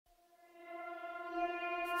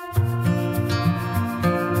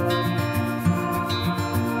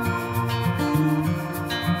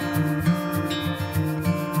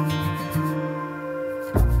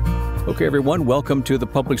Okay, everyone, welcome to the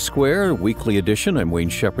Public Square Weekly Edition. I'm Wayne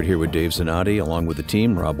Shepherd here with Dave Zanotti, along with the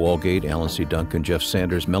team, Rob Walgate, Alan C. Duncan, Jeff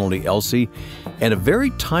Sanders, Melanie Elsey, and a very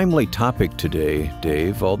timely topic today,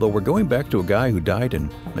 Dave, although we're going back to a guy who died in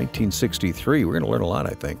 1963. We're going to learn a lot,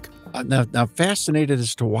 I think. Now, fascinated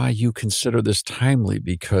as to why you consider this timely,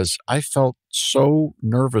 because I felt so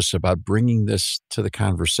nervous about bringing this to the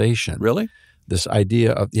conversation. Really? This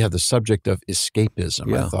idea of, the subject of escapism.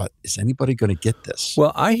 Yeah. I thought, is anybody going to get this?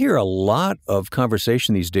 Well, I hear a lot of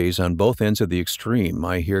conversation these days on both ends of the extreme.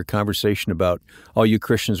 I hear conversation about, oh, you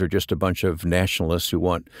Christians are just a bunch of nationalists who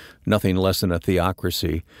want nothing less than a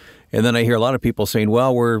theocracy. And then I hear a lot of people saying,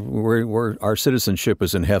 well, our citizenship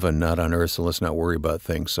is in heaven, not on earth, so let's not worry about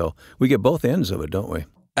things. So we get both ends of it, don't we?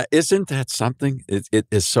 Isn't that something? It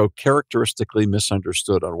is so characteristically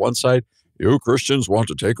misunderstood. On one side, you Christians want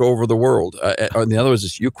to take over the world. On the other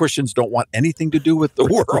is you Christians don't want anything to do with the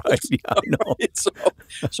world. Right. Yeah, I know.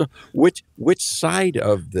 So which side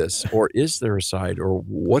of this, or is there a side, or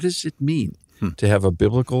what does it mean to have a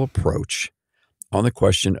biblical approach on the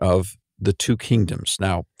question of the two kingdoms?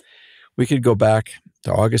 Now, we could go back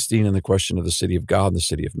to Augustine and the question of the city of God and the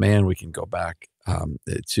city of man. We can go back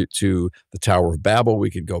to the Tower of Babel. We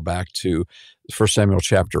could go back to 1 Samuel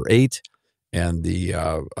chapter 8 and the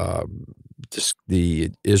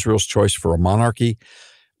Israel's choice for a monarchy.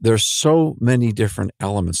 There's so many different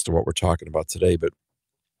elements to what we're talking about today, but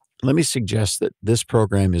let me suggest that this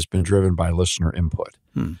program has been driven by listener input.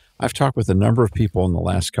 I've talked with a number of people in the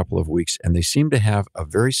last couple of weeks, and they seem to have a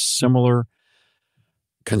very similar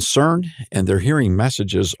concern, and they're hearing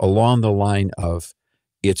messages along the line of,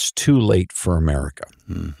 it's too late for America.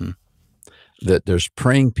 Mm-hmm. That there's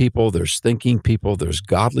praying people, there's thinking people, there's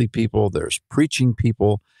godly people, there's preaching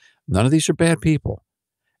people. None of these are bad people.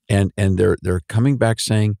 And they're coming back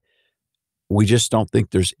saying, we just don't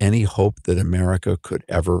think there's any hope that America could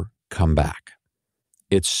ever come back.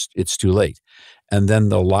 It's too late. And then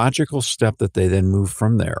the logical step that they then move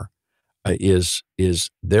from there is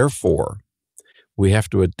therefore, we have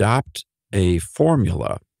to adopt a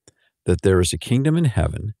formula that there is a kingdom in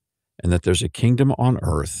heaven and that there's a kingdom on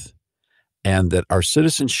earth, and that our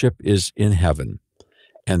citizenship is in heaven.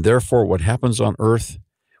 And therefore, what happens on earth,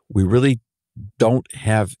 we really don't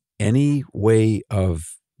have any way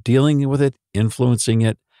of dealing with it, influencing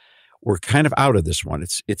it. We're kind of out of this one.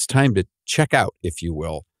 It's time to check out, if you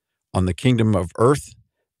will, on the kingdom of earth,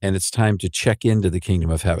 and it's time to check into the kingdom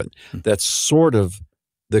of heaven. That's sort of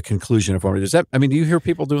the conclusion of what it is. Do you hear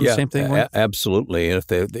people doing the same thing? Absolutely. And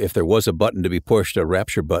if there was a button to be pushed, a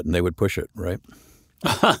rapture button, they would push it, right?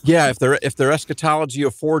 Yeah, if their eschatology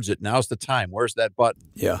affords it, now's the time. Where's that button?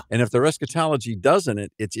 Yeah. And if their eschatology doesn't,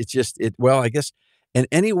 I guess in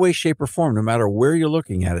any way, shape, or form, no matter where you're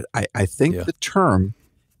looking at it, I think the term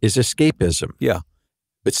is escapism. Yeah.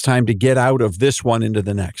 It's time to get out of this one into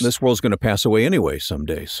the next. This world's going to pass away anyway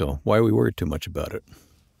someday, so why are we worried too much about it?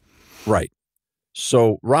 Right.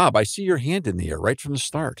 So, Rob, I see your hand in the air right from the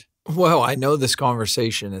start. Well, I know this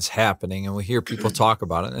conversation is happening, and we hear people talk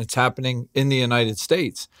about it, and it's happening in the United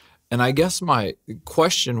States. And I guess my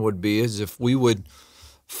question would be is if we would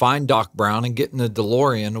find Doc Brown and get in the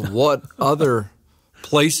DeLorean, what other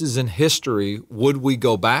places in history would we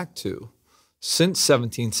go back to since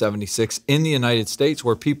 1776 in the United States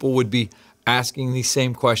where people would be asking these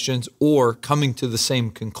same questions or coming to the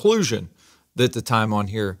same conclusion that the time on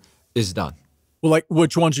here is done? Well, like,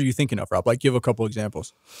 which ones are you thinking of, Rob? Like, give a couple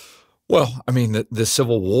examples. Well, I mean, the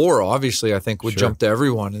Civil War, obviously, I think would jump to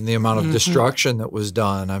everyone, and the amount of destruction that was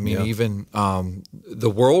done. I mean, even the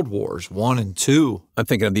World Wars, 1 and 2. I'm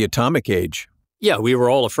thinking of the atomic age. Yeah, we were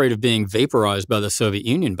all afraid of being vaporized by the Soviet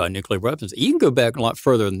Union by nuclear weapons. You can go back a lot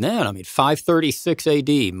further than that. I mean, 536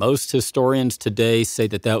 AD. Most historians today say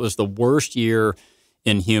that was the worst year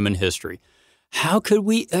in human history. How could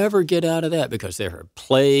we ever get out of that? Because there are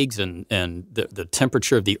plagues and the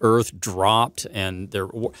temperature of the earth dropped. And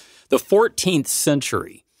the 14th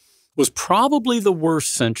century was probably the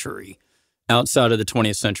worst century outside of the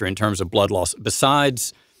 20th century in terms of blood loss.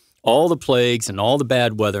 Besides all the plagues and all the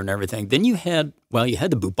bad weather and everything, then you had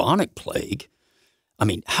the bubonic plague. I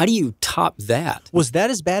mean, how do you top that? Was that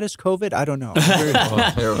as bad as COVID? I don't know.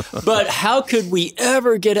 But how could we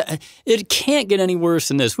ever it can't get any worse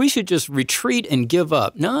than this. We should just retreat and give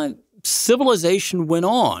up. No, civilization went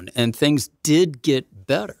on and things did get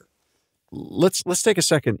better. Let's take a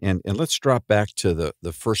second and let's drop back to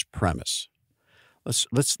the first premise. Let's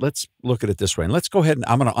look at it this way. And let's go ahead and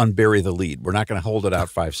I'm going to unbury the lead. We're not going to hold it out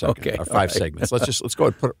 5 seconds or 5 segments. Let's go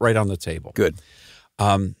ahead and put it right on the table. Good.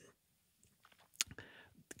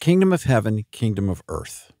 Kingdom of heaven, kingdom of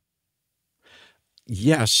earth.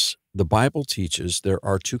 Yes, the Bible teaches there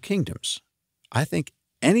are two kingdoms. I think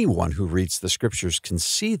anyone who reads the scriptures can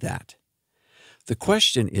see that. The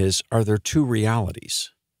question is, are there two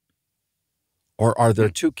realities? Or are there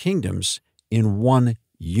two kingdoms in one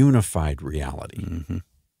unified reality? Mm-hmm.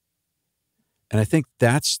 And I think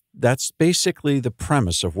that's basically the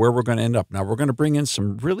premise of where we're going to end up. Now, we're going to bring in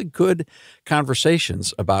some really good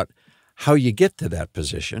conversations about how you get to that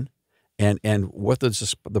position and what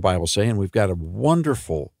does the Bible say. And we've got a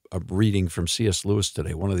wonderful reading from C.S. Lewis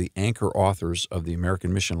today, one of the anchor authors of the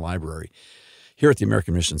American Mission Library here at the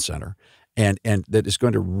American Mission Center, and that is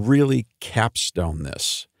going to really capstone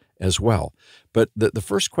this as well. But the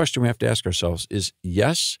first question we have to ask ourselves is,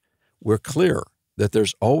 yes, we're clear that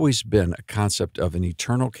there's always been a concept of an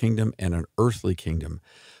eternal kingdom and an earthly kingdom.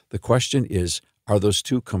 The question is, are those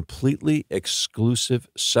two completely exclusive,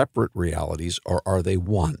 separate realities, or are they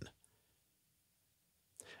one?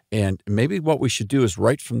 And maybe what we should do is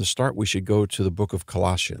right from the start, we should go to the book of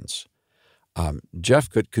Colossians. Jeff,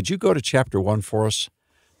 could you go to chapter 1 for us?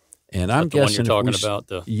 And I'm guessing the one you're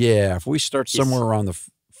talking about. If we start somewhere around the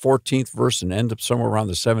 14th verse and end up somewhere around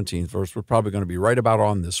the 17th verse, we're probably going to be right about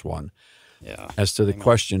on this one. Yeah. As to the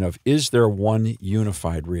question of, is there one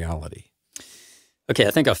unified reality? Okay,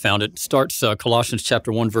 I think I found it. It starts Colossians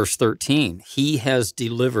chapter 1, verse 13. He has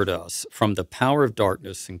delivered us from the power of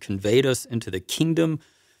darkness and conveyed us into the kingdom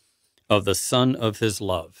of the Son of his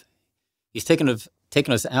love. He's taken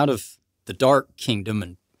us out of the dark kingdom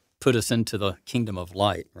and put us into the kingdom of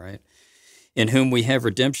light, right? In whom we have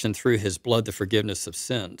redemption through his blood, the forgiveness of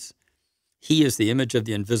sins. He is the image of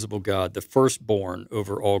the invisible God, the firstborn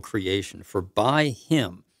over all creation. For by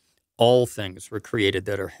him all things were created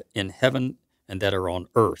that are in heaven and that are on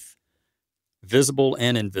earth, visible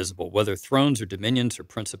and invisible, whether thrones or dominions or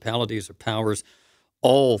principalities or powers,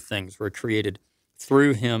 all things were created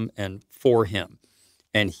through him and for him.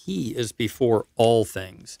 And he is before all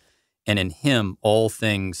things, and in him all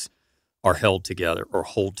things are held together or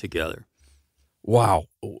hold together. Wow,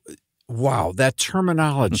 that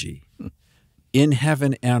terminology. In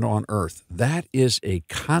heaven and on earth, that is a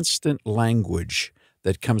constant language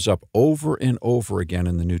that comes up over and over again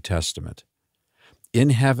in the New Testament.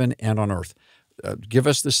 In heaven and on earth. Give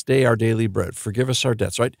us this day our daily bread. Forgive us our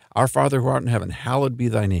debts, right? Our Father who art in heaven, hallowed be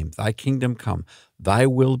thy name. Thy kingdom come. Thy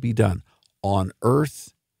will be done on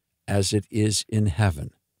earth as it is in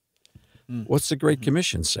heaven. What's the Great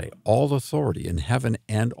Commission say? All authority in heaven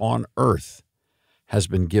and on earth has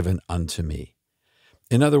been given unto me.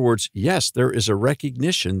 In other words, yes, there is a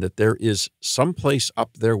recognition that there is some place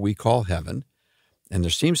up there we call heaven, and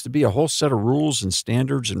there seems to be a whole set of rules and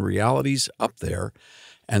standards and realities up there,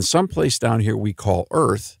 and some place down here we call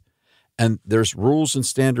earth, and there's rules and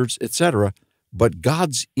standards, etc., but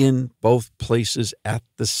God's in both places at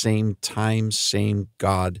the same time, same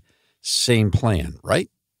God, same plan, right?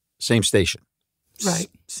 Same station. Right.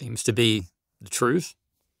 Seems to be the truth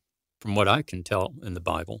from what I can tell in the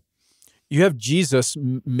Bible. You have Jesus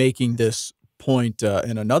making this point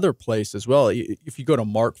in another place as well. If you go to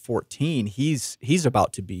Mark 14, he's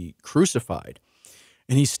about to be crucified,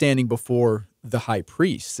 and he's standing before the high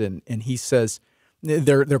priest, and he says,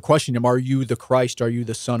 they're questioning him, "Are you the Christ? Are you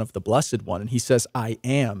the Son of the Blessed One?" And he says, "I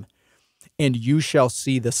am. And you shall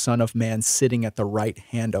see the Son of Man sitting at the right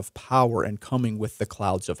hand of power and coming with the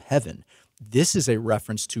clouds of heaven." This is a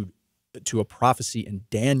reference to a prophecy in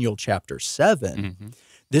Daniel chapter 7. Mm-hmm.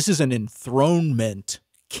 This is an enthronement,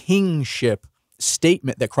 kingship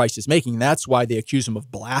statement that Christ is making. That's why they accuse him of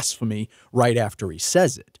blasphemy right after he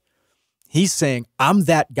says it. He's saying, I'm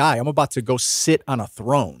that guy. I'm about to go sit on a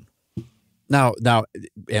throne. Now,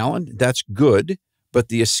 Alan, that's good, but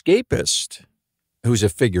the escapist, who's a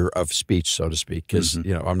figure of speech, so to speak, because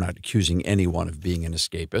I'm not accusing anyone of being an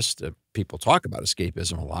escapist. People talk about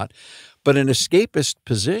escapism a lot, but an escapist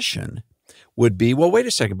position would be, well, wait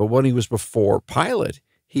a second, but when he was before Pilate,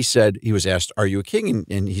 he said, he was asked, "Are you a king?"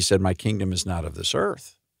 And he said, "My kingdom is not of this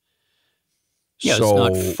earth." Yeah, so,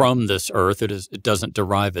 it's not from this earth. It doesn't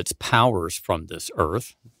derive its powers from this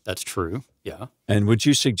earth. That's true, yeah. And would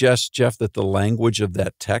you suggest, Jeff, that the language of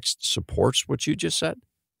that text supports what you just said?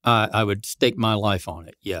 I would stake my life on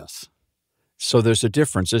it, yes. So there's a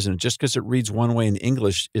difference, isn't it? Just because it reads one way in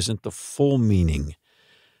English isn't the full meaning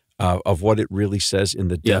of what it really says in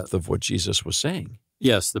the depth of what Jesus was saying.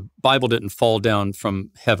 Yes, the Bible didn't fall down from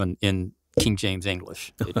heaven in King James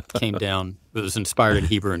English. It came down. It was inspired in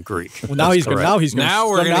Hebrew and Greek. Well, now he's going to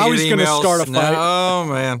start a fight. Oh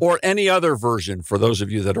man! Or any other version for those of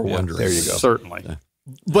you that are wondering. There you go. Certainly. Yeah.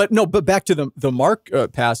 But back to the Mark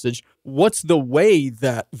passage. What's the way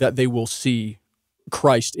that they will see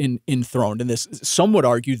Christ enthroned in this? Some would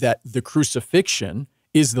argue that the crucifixion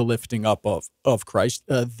is the lifting up of Christ,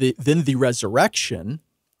 then the resurrection.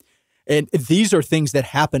 And these are things that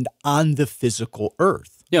happened on the physical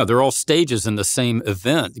earth. Yeah, they're all stages in the same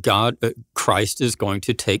event. Christ is going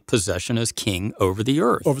to take possession as king over the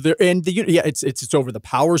earth. Over there, and it's over the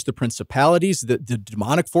powers, the principalities, the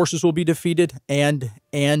demonic forces will be defeated,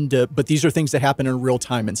 but these are things that happen in real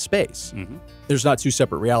time and space. Mm-hmm. There's not two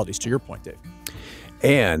separate realities, to your point, Dave.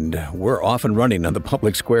 And we're off and running on the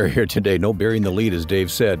public square here today. No burying the lead, as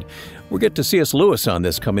Dave said. We'll get to C.S. Lewis on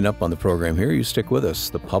this coming up on the program here. You stick with us.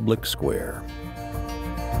 The public square.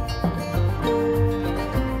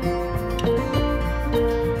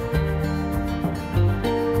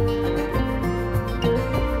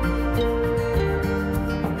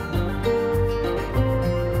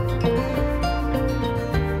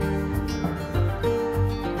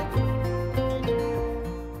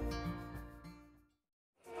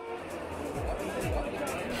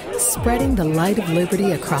 Spreading the light of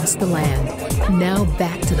liberty across the land. Now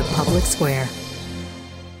back to the public square.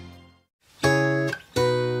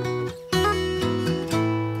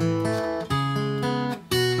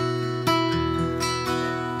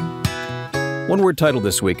 One word title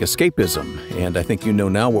this week, Escapism. And I think you know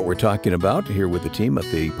now what we're talking about here with the team at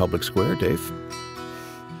the public square. Dave?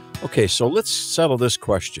 Okay, so let's settle this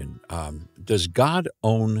question. Does God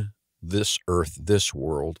own this earth, this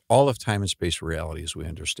world, all of time and space reality as we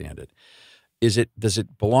understand it? Does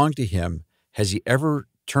it belong to him? Has he ever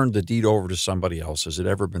turned the deed over to somebody else? Has it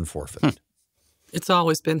ever been forfeited? It's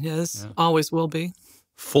always been his, always will be.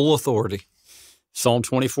 Full authority. Psalm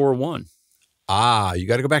 24:1. You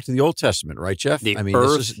got to go back to the Old Testament, right, Jeff? The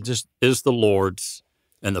earth is the Lord's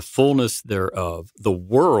and the fullness thereof. The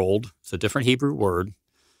world, it's a different Hebrew word,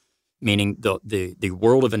 meaning the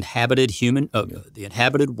world of inhabited human, the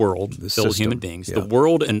inhabited world filled with human beings, the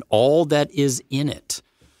world and all that is in it.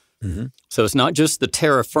 Mm-hmm. So it's not just the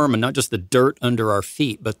terra firma, not just the dirt under our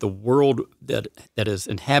feet, but the world that is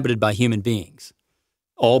inhabited by human beings.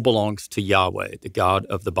 All belongs to Yahweh, the God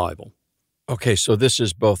of the Bible. Okay, so this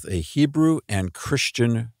is both a Hebrew and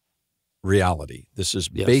Christian reality. This is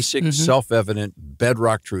basic, self-evident,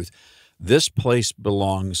 bedrock truth. This place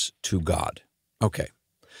belongs to God. Okay.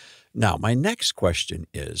 Now, my next question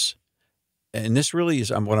is, and this really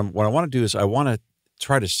is what I want to do is I want to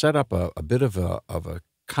try to set up a bit of a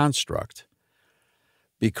construct,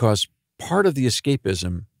 because part of the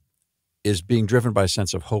escapism is being driven by a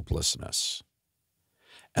sense of hopelessness.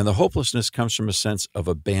 And the hopelessness comes from a sense of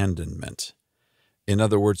abandonment. In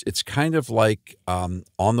other words, it's kind of like on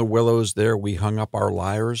the willows there we hung up our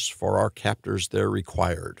lyres, for our captors there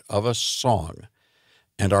required of us song,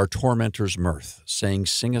 and our tormentors' mirth, saying,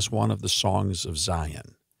 sing us one of the songs of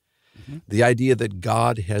Zion. Mm-hmm. The idea that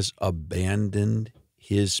God has abandoned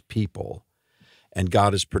his people, and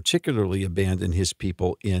God has particularly abandoned his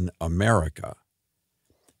people in America.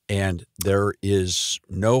 And there is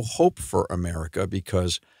no hope for America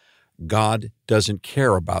because God doesn't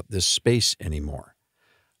care about this space anymore.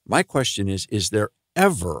 My question is there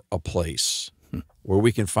ever a place where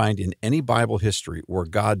we can find in any Bible history where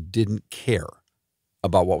God didn't care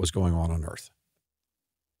about what was going on earth?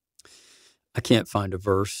 I can't find a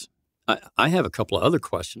verse. I have a couple of other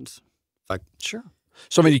questions. Sure.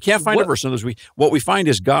 So, you can't find a verse. In other words, what we find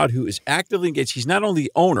is God who is actively engaged. He's not only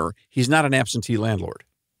the owner, he's not an absentee landlord.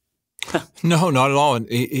 No, not at all. And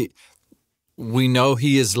we know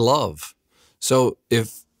he is love. So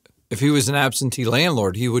if he was an absentee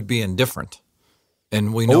landlord, he would be indifferent.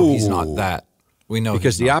 And we know he's not that. We know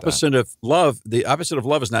because the opposite of love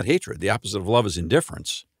is not hatred. The opposite of love is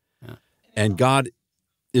indifference. Yeah. And God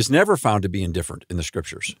is never found to be indifferent in the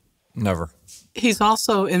scriptures. Never. He's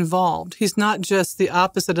also involved. He's not just the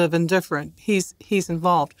opposite of indifferent. He's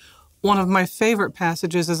involved. One of my favorite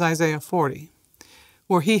passages is Isaiah 40,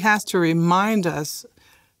 where he has to remind us,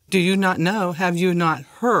 do you not know? Have you not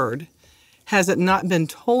heard? Has it not been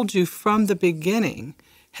told you from the beginning?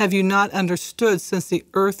 Have you not understood since the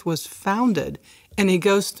earth was founded? And he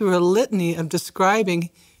goes through a litany of describing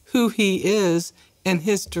who he is and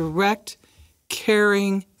his direct,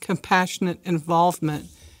 caring, compassionate involvement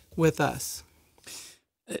with us.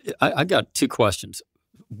 I got two questions.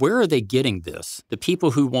 Where are they getting this? The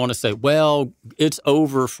people who want to say, well, it's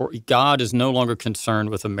over, for God is no longer concerned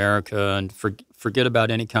with America and forget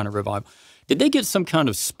about any kind of revival. Did they get some kind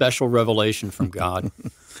of special revelation from God?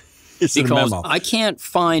 Because I can't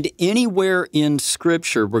find anywhere in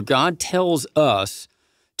Scripture where God tells us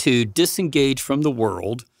to disengage from the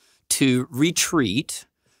world, to retreat,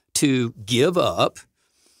 to give up,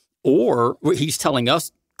 or he's telling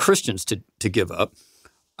us Christians to give up.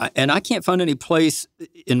 And I can't find any place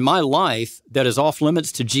in my life that is off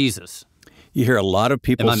limits to Jesus. You hear a lot of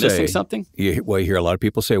people Am I say, missing something? You hear a lot of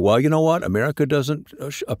people say, well, you know what? America doesn't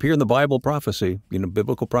appear in the Bible prophecy,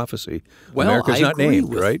 biblical prophecy. Well, America's I not agree named,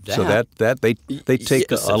 with right? that. So that they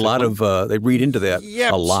take a lot of, they read into that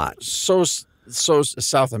a lot. So is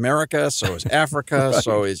South America, so is Africa, Right.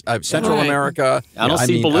 so is Central Right. America. I don't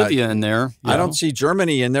see Bolivia in there. I don't see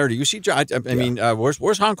Germany in there. Do you see? I mean,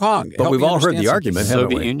 where's Hong Kong? But Help we've me all heard understand the argument, haven't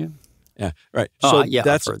Soviet we? Union. Yeah, right. Oh, So yeah,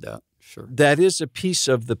 that's I've heard that. Sure. that is a piece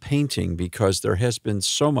of the painting because there has been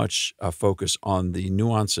so much focus on the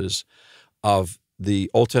nuances of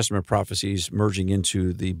the Old Testament prophecies merging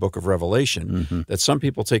into the book of Revelation that some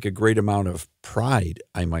people take a great amount of pride,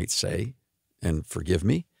 I might say, and forgive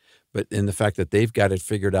me, but in the fact that they've got it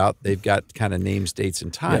figured out, they've got kind of names, dates,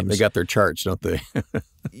 and times. Yeah, they got their charts, don't they?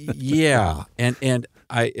 Yeah, and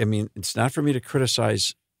I mean, it's not for me to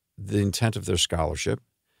criticize the intent of their scholarship,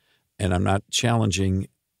 and I'm not challenging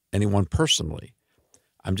anyone personally.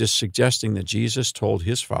 I'm just suggesting that Jesus told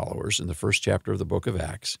his followers in the first chapter of the book of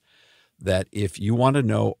Acts that if you want to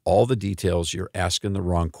know all the details, you're asking the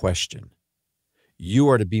wrong question. You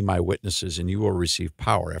are to be my witnesses, and you will receive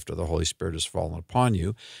power after the Holy Spirit has fallen upon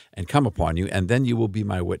you and come upon you, and then you will be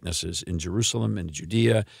my witnesses in Jerusalem and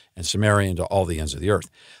Judea and Samaria and to all the ends of the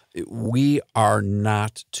earth. We are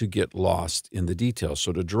not to get lost in the details.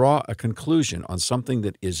 So to draw a conclusion on something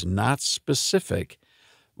that is not specific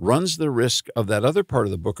runs the risk of that other part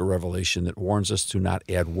of the book of Revelation that warns us to not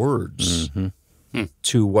add words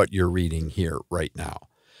to what you're reading here right now.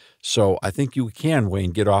 So I think you can,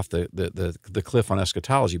 Wayne, get off the cliff on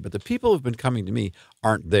eschatology, but the people who have been coming to me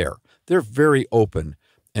aren't there. They're very open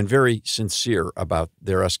and very sincere about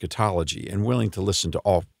their eschatology and willing to listen to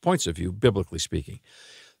all points of view, biblically speaking.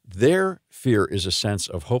 Their fear is a sense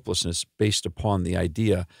of hopelessness based upon the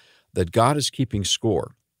idea that God is keeping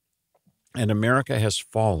score, and America has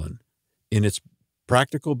fallen in its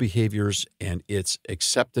practical behaviors and its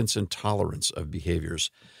acceptance and tolerance of behaviors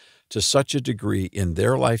to such a degree in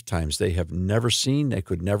their lifetimes they have never seen, they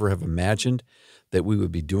could never have imagined that we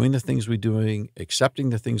would be doing the things we're doing,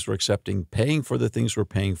 accepting the things we're accepting, paying for the things we're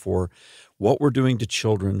paying for, what we're doing to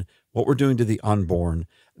children, what we're doing to the unborn,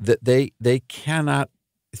 that they cannot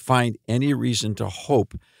find any reason to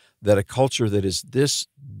hope that a culture that is this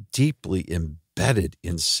deeply embedded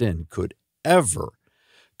in sin could ever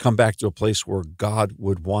come back to a place where God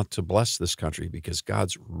would want to bless this country because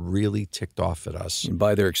God's really ticked off at us. And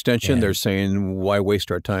by their extension, they're saying, why waste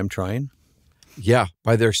our time trying? Yeah,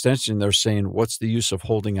 by their extension, they're saying, what's the use of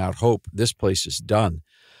holding out hope? This place is done.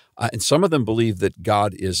 And some of them believe that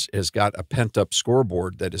God has got a pent-up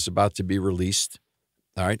scoreboard that is about to be released,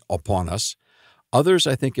 all right, upon us. Others,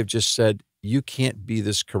 I think, have just said, you can't be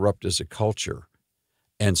this corrupt as a culture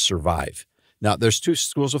and survive. Now, there's two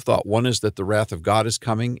schools of thought. One is that the wrath of God is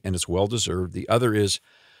coming, and it's well-deserved. The other is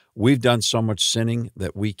we've done so much sinning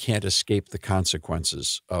that we can't escape the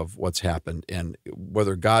consequences of what's happened. And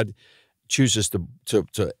whether God chooses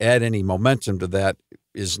to add any momentum to that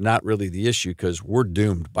is not really the issue because we're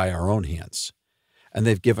doomed by our own hands. And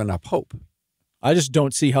they've given up hope. I just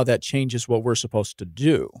don't see how that changes what we're supposed to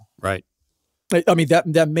do. Right. I mean,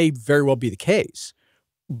 that may very well be the case,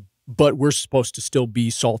 but we're supposed to still be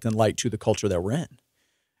salt and light to the culture that we're in.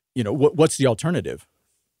 You know, what's the alternative?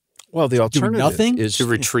 Well, the alternative nothing? is To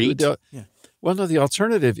retreat? Well, no, the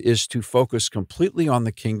alternative is to focus completely on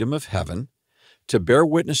the kingdom of heaven, to bear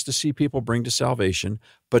witness to see people bring to salvation,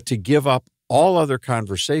 but to give up all other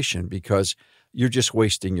conversation because you're just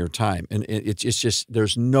wasting your time. And it's just,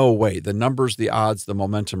 there's no way. The numbers, the odds, the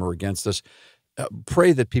momentum are against us.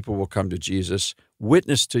 Pray that people will come to Jesus,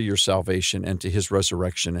 witness to your salvation and to his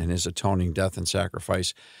resurrection and his atoning death and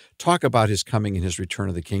sacrifice. Talk about his coming and his return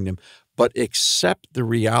of the kingdom, but accept the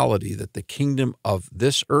reality that the kingdom of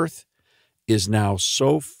this earth is now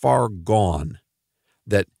so far gone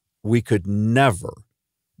that we could never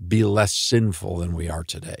be less sinful than we are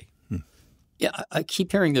today. Yeah, I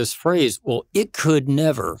keep hearing this phrase, well, it could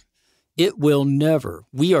never. It will never.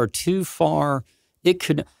 We are too far. It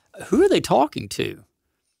could. Who are they talking to?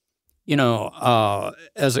 You know,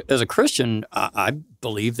 as a Christian, I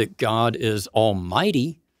believe that God is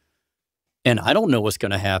almighty, and I don't know what's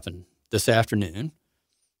going to happen this afternoon.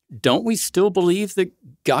 Don't we still believe that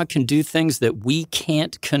God can do things that we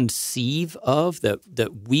can't conceive of, that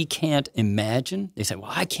we can't imagine? They say,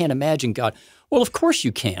 well, I can't imagine God. Well, of course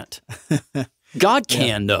you can't. God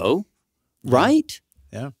can, though, right?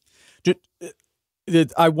 Yeah.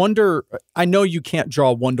 I wonder, I know you can't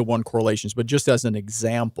draw one-to-one correlations, but just as an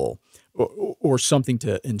example or something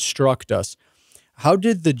to instruct us, how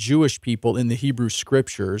did the Jewish people in the Hebrew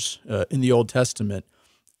Scriptures in the Old Testament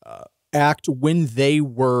act when they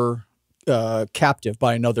were captive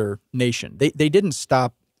by another nation. They didn't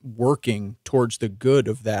stop working towards the good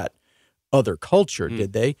of that other culture,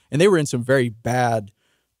 did they? And they were in some very bad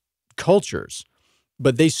cultures,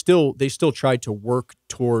 but they still tried to work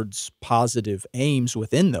towards positive aims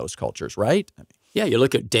within those cultures, right? Yeah, you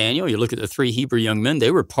look at Daniel, you look at the 3 Hebrew young men,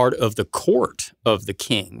 they were part of the court of the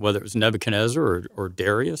king, whether it was Nebuchadnezzar or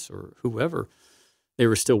Darius or whoever. They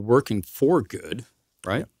were still working for good,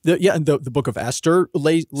 right? And the book of Esther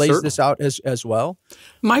lays this out as well.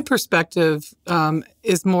 My perspective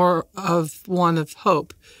is more of one of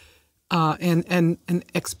hope and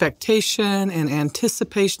expectation and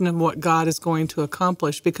anticipation of what God is going to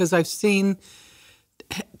accomplish, because I've seen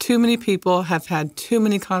too many people have had too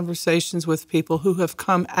many conversations with people who have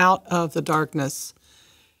come out of the darkness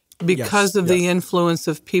because of the influence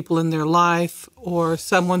of people in their life or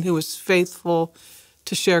someone who was faithful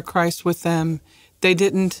to share Christ with them. They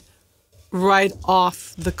didn't write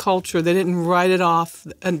off the culture. They didn't write it off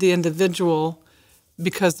the individual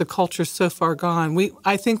because the culture's so far gone.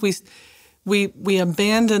 I think we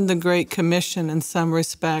abandon the Great Commission in some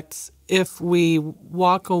respects if we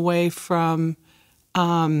walk away from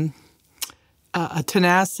a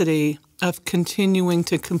tenacity of continuing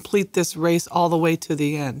to complete this race all the way to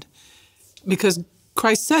the end. Because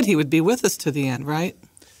Christ said he would be with us to the end, right?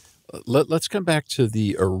 Let's come back to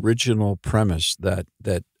the original premise that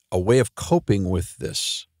a way of coping with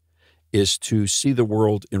this is to see the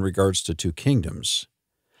world in regards to 2 kingdoms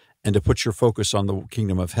and to put your focus on the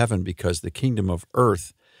kingdom of heaven, because the kingdom of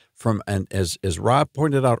earth, as Rob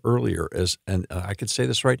pointed out earlier, I could say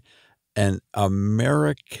this right, an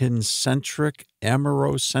American-centric,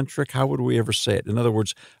 Amero-centric, how would we ever say it? In other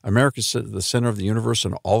words, America's the center of the universe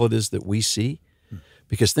and all it is that we see.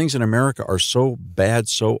 Because things in America are so bad,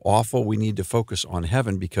 so awful, we need to focus on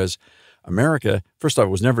heaven, because America, first off,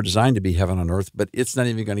 was never designed to be heaven on earth, but it's not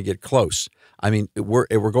even going to get close. I mean,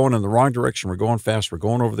 we're going in the wrong direction. We're going fast. We're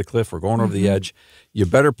going over the cliff. We're going over the edge. You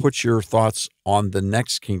better put your thoughts on the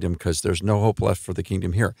next kingdom, because there's no hope left for the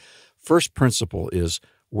kingdom here. First principle is,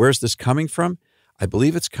 where's this coming from? I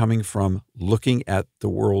believe it's coming from looking at the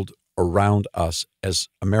world around us as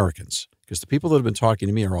Americans, because the people that have been talking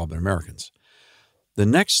to me are all been Americans. The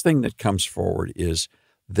next thing that comes forward is,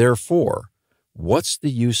 therefore, what's the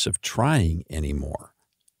use of trying anymore?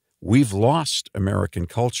 We've lost American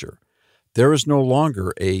culture. There is no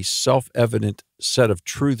longer a self-evident set of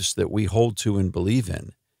truths that we hold to and believe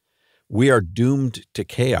in. We are doomed to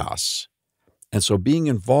chaos. And so being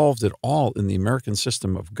involved at all in the American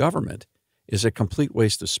system of government is a complete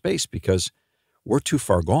waste of space, because we're too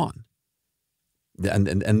far gone.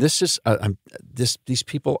 And this is these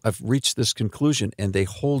people have reached this conclusion, and they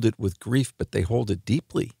hold it with grief, but they hold it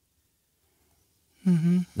deeply.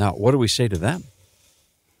 Now, what do we say to them?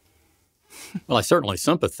 Well, I certainly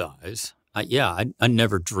sympathize. I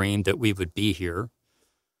never dreamed that we would be here,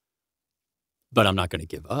 but I'm not going to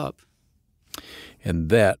give up. And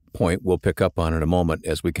that point we'll pick up on in a moment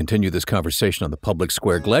as we continue this conversation on the Public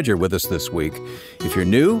Square. Glad you're with us this week. If you're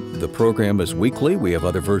new, the program is weekly. We have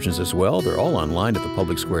other versions as well. They're all online at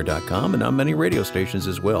thepublicsquare.com and on many radio stations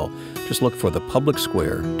as well. Just look for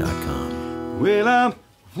thepublicsquare.com. Well, I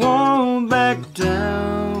won't back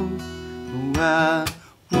down. I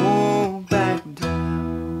won't back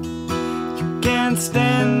down. You can't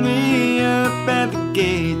stand me up at the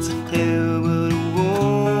gates of hell, but I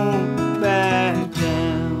won't back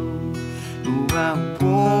down. I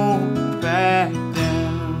won't back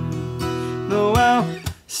down. No, I'll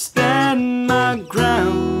stand my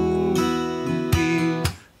ground. Be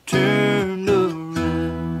turned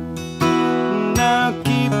around, and I'll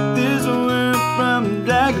keep this world from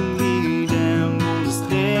dragging me down. Gonna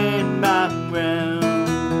stand my ground,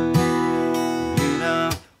 and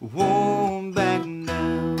I won't back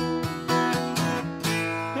down.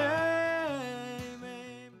 Hey, baby.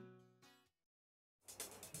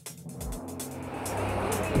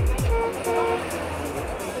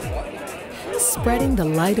 Spreading the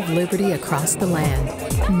light of liberty across the land.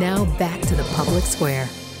 Now back to the Public Square.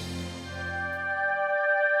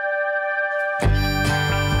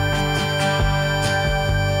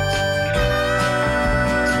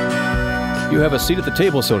 You have a seat at the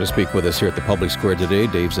table, so to speak, with us here at the Public Square today.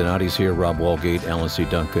 Dave Zanotti's here, Rob Walgate, Alan C.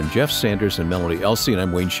 Duncan, Jeff Sanders, and Melody Elsey, and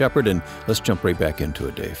I'm Wayne Shepherd, and let's jump right back into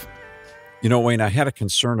it, Dave. You know, Wayne, I had a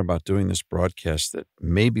concern about doing this broadcast that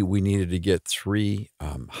maybe we needed to get three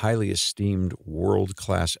highly esteemed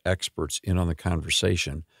world-class experts in on the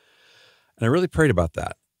conversation. And I really prayed about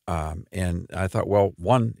that. And I thought, well,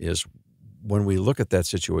 one is when we look at that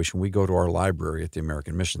situation, we go to our library at the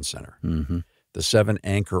American Mission Center. Mm-hmm. The 7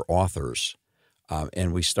 anchor authors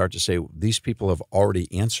and we start to say, these people have already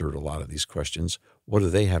answered a lot of these questions. What do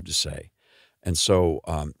they have to say? And so,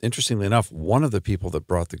 interestingly enough, one of the people that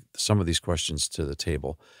brought some of these questions to the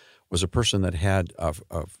table was a person that had a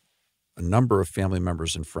number of family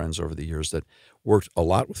members and friends over the years that worked a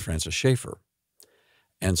lot with Francis Schaeffer.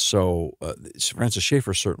 And so Francis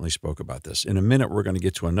Schaeffer certainly spoke about this. In a minute, we're going to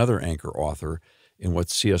get to another anchor author in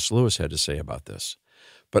what C.S. Lewis had to say about this.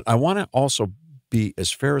 But I want to also be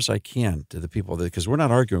as fair as I can to the people, because we're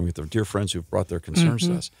not arguing with the dear friends who've brought their concerns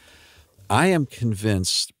to us. I am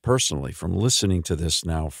convinced personally from listening to this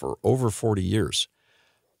now for over 40 years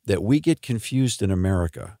that we get confused in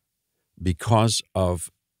America because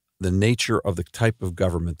of the nature of the type of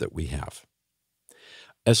government that we have.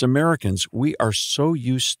 As Americans, we are so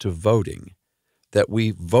used to voting that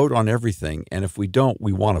we vote on everything, and if we don't,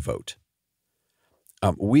 we want to vote.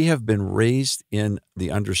 We have been raised in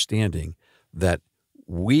the understanding that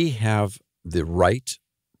we have the right,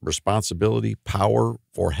 responsibility, power,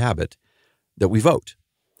 or habit that we vote.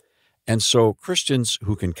 And so Christians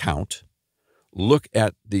who can count look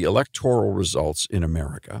at the electoral results in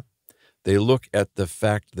America. They look at the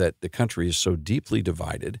fact that the country is so deeply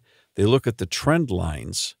divided. They look at the trend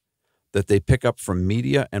lines that they pick up from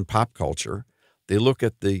media and pop culture. They look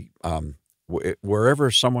at the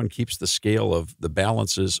wherever someone keeps the scale of the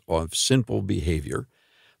balances of sinful behavior.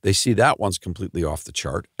 They see that one's completely off the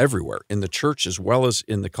chart everywhere, in the church as well as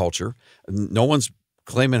in the culture. No one's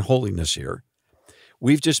claiming holiness here.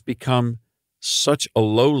 We've just become such a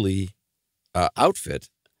lowly outfit,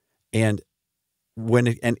 and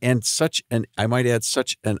such an, I might add,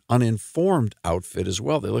 such an uninformed outfit as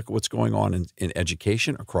well. They look at what's going on in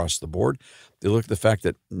education across the board. They look at the fact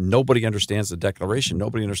that nobody understands the Declaration,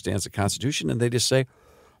 nobody understands the Constitution, and they just say,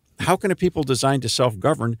 how can a people designed to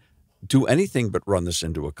self-govern do anything but run this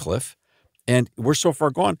into a cliff? And we're so far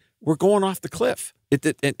gone, we're going off the cliff.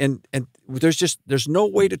 And there's no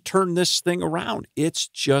way to turn this thing around. It's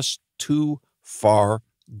just too far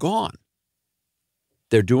gone.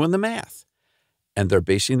 They're doing the math. And they're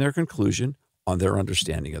basing their conclusion on their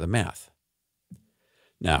understanding of the math.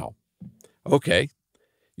 Now, okay,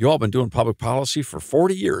 you all been doing public policy for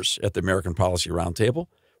 40 years at the American Policy Roundtable.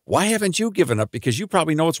 Why haven't you given up? Because you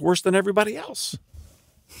probably know it's worse than everybody else.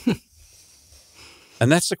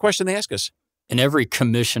 And that's the question they ask us. In every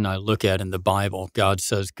commission I look at in the Bible, God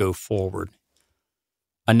says, go forward.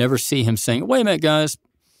 I never see him saying, wait a minute, guys,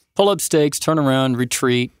 pull up stakes, turn around,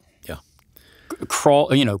 retreat. Crawl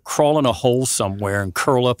in a hole somewhere and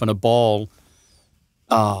curl up in a ball.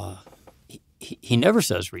 He never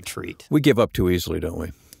says retreat. We give up too easily, don't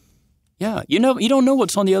we? Yeah, you don't know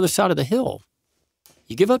what's on the other side of the hill.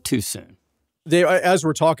 You give up too soon. As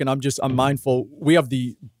we're talking, I'm mindful. We have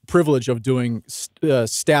the privilege of doing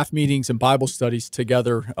staff meetings and Bible studies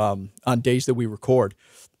together on days that we record,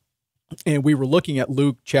 and we were looking at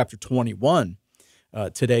Luke chapter 21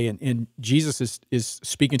 today, and Jesus is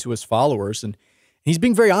speaking to his followers, and he's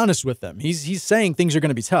being very honest with them. He's saying things are going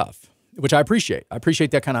to be tough, which I appreciate. I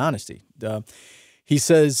appreciate that kind of honesty. He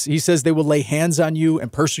says they will lay hands on you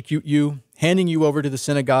and persecute you, handing you over to the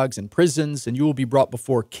synagogues and prisons, and you will be brought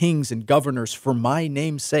before kings and governors for my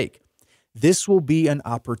name's sake. This will be an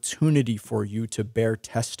opportunity for you to bear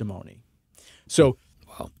testimony. So,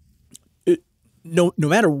 no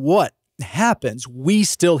matter what happens, we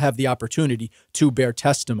still have the opportunity to bear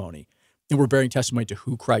testimony. And we're bearing testimony to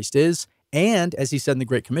who Christ is, and, as he said in the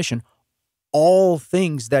Great Commission, all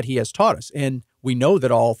things that he has taught us. And we know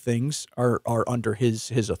that all things are under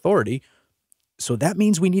his authority. So that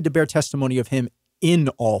means we need to bear testimony of him in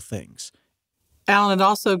all things. Alan, it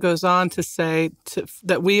also goes on to say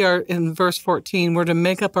that we are, in verse 14, we're to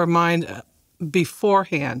make up our mind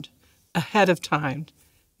beforehand, ahead of time,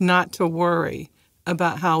 not to worry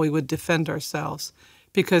about how we would defend ourselves,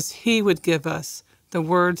 because he would give us the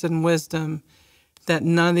words and wisdom that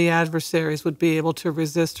none of the adversaries would be able to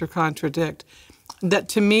resist or contradict. That,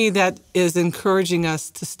 to me, that is encouraging us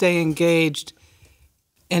to stay engaged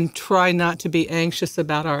and try not to be anxious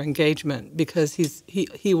about our engagement, because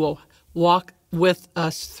he will walk with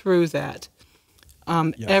us through that.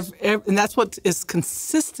 Yes. And that's what is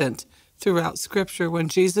consistent throughout Scripture when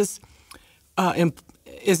Jesus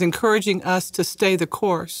is encouraging us to stay the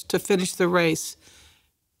course, to finish the race.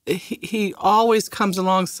 He always comes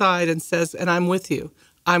alongside and says, and I'm with you.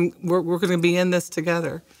 We're going to be in this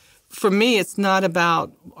together. For me, it's not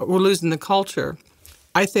about we're losing the culture.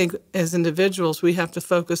 I think as individuals, we have to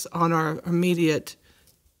focus on our immediate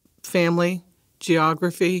family,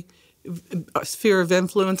 geography, sphere of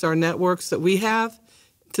influence, our networks that we have,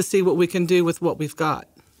 to see what we can do with what we've got.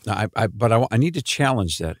 But I need to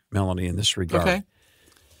challenge that, Melanie, in this regard. Okay.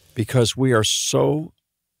 because we are so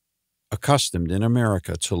accustomed in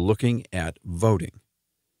America to looking at voting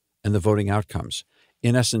and the voting outcomes.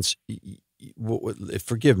 In essence,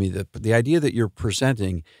 forgive me, the idea that you're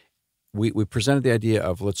presenting, we presented the idea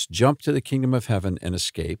of let's jump to the kingdom of heaven and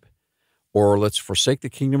escape, or let's forsake the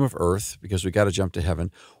kingdom of earth because we got to jump to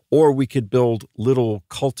heaven, or we could build little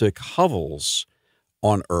cultic hovels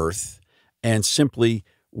on earth and simply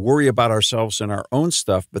worry about ourselves and our own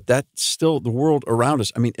stuff, but that's still the world around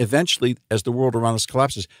us. I mean, eventually, as the world around us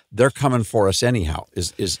collapses, they're coming for us anyhow,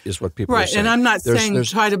 is what people are saying. Right, and I'm not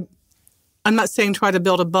saying try to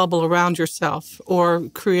build a bubble around yourself or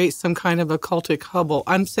create some kind of a cultic hubble.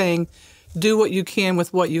 I'm saying do what you can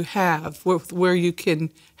with what you have, where you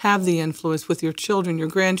can have the influence with your children, your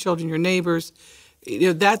grandchildren, your neighbors.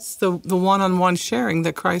 That's the one-on-one sharing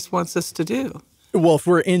that Christ wants us to do. Well, if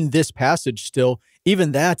we're in this passage still,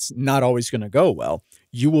 even that's not always going to go well.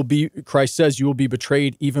 Christ says you will be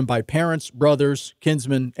betrayed even by parents, brothers,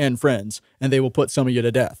 kinsmen, and friends, and they will put some of you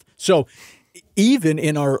to death. So even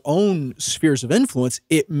in our own spheres of influence,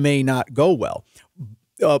 it may not go well.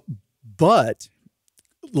 But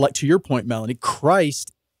like to your point, Melanie,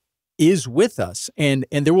 Christ is with us, and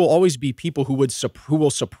there will always be people who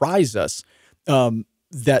will surprise us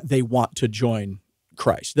that they want to join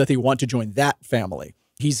Christ, that they want to join that family.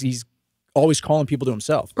 He's always calling people to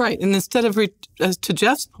himself. Right. And instead of, to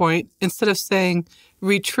Jeff's point, instead of saying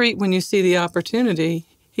retreat when you see the opportunity,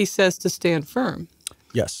 he says to stand firm.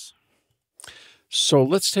 Yes. So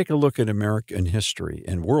let's take a look at American history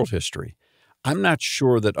and world history. I'm not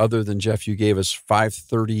sure that other than, Jeff, you gave us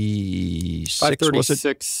 536.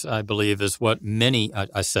 536, I believe, is what many,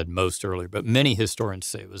 I said most earlier, but many historians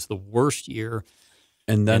say it was the worst year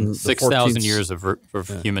and then in 6,000 years of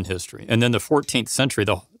human history. And then the 14th century,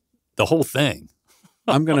 the whole thing.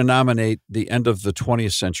 I'm going to nominate the end of the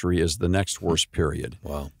 20th century as the next worst period.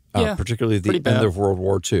 Wow. Particularly the end of World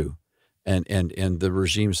War II and the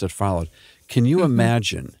regimes that followed. Can you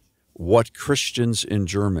imagine what Christians in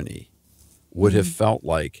Germany would have felt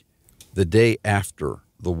like the day after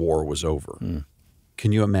the war was over?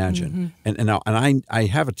 Can you imagine? And I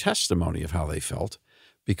have a testimony of how they felt,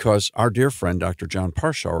 because our dear friend, Dr. John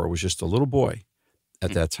Parshauer, was just a little boy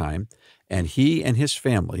at that time, and he and his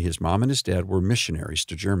family, his mom and his dad, were missionaries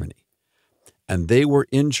to Germany. And they were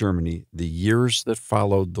in Germany the years that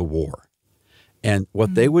followed the war. And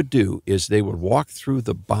what they would do is they would walk through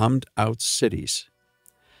the bombed-out cities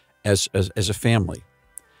as a family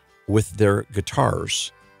with their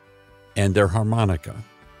guitars and their harmonica,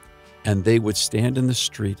 and they would stand in the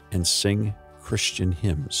street and sing Christian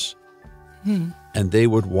hymns. And they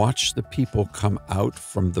would watch the people come out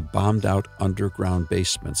from the bombed-out underground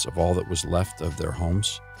basements of all that was left of their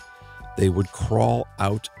homes. They would crawl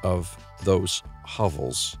out of those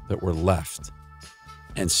hovels that were left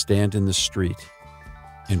and stand in the street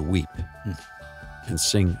and weep and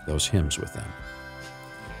sing those hymns with them.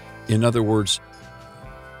 In other words,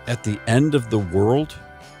 at the end of the world,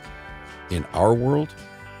 in our world,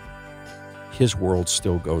 his world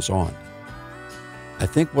still goes on. I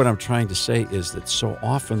think what I'm trying to say is that so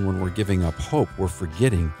often when we're giving up hope, we're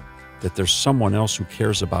forgetting that there's someone else who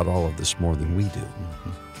cares about all of this more than we do.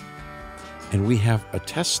 And we have a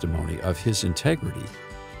testimony of his integrity.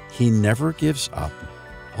 He never gives up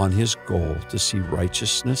on his goal to see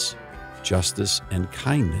righteousness, justice, and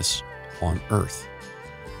kindness on earth.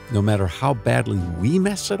 No matter how badly we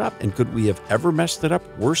mess it up, and could we have ever messed it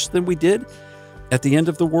up worse than we did at the end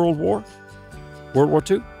of the World War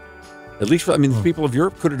II? At least, the people of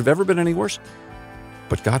Europe, could it have ever been any worse?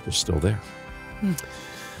 But God was still there.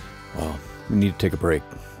 Well, we need to take a break.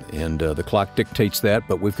 And the clock dictates that,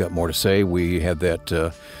 but we've got more to say. We have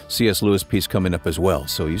that C.S. Lewis piece coming up as well.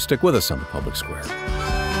 So you stick with us on the Public Square.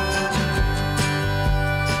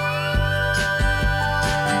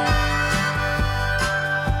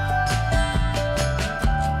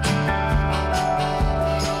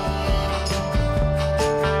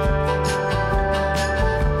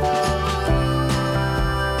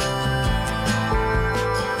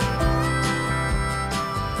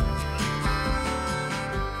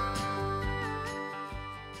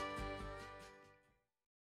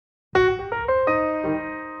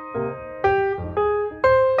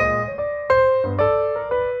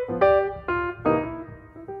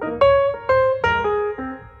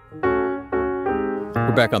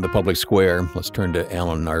 We're back on the Public Square. Let's turn to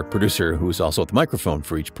Alan, our producer, who's also at the microphone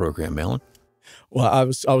for each program. Alan? Well,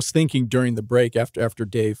 I was thinking during the break after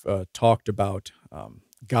Dave talked about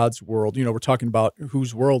God's world. We're talking about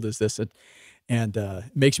whose world is this, and it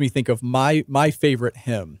makes me think of my favorite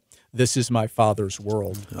hymn. This is my Father's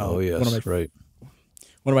world. Yes, right.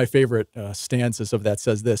 One of my favorite stanzas of that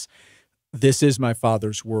says this: "This is my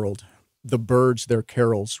Father's world. The birds their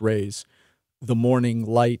carols raise. The morning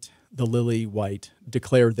light, the lily white,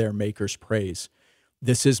 declare their Maker's praise.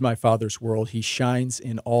 This is my Father's world. He shines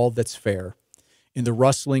in all that's fair. In the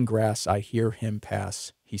rustling grass, I hear him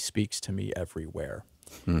pass. He speaks to me everywhere."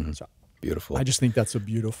 Mm-hmm. So Beautiful. I just think that's a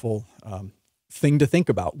beautiful thing to think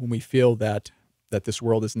about when we feel that this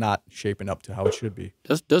world is not shaping up to how it should be.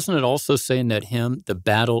 Doesn't it also say in that hymn, "The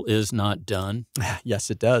battle is not done"?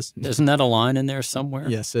 Yes, it does. Isn't that a line in there somewhere?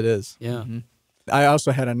 Yes, it is. Yeah. Mm-hmm. I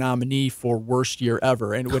also had a nominee for worst year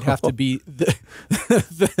ever, and it would have to be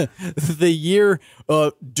the year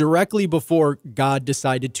directly before God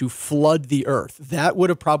decided to flood the earth. That would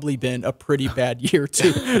have probably been a pretty bad year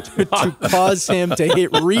to cause him to hit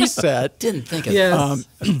reset. Didn't think of Yes.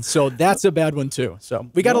 that. So that's a bad one too. So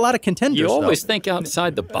we got a lot of contenders. You always though. think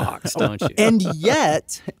outside the box, don't you? And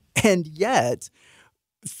yet,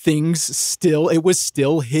 it was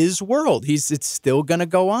still his world. It's still going to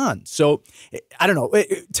go on. So I don't know.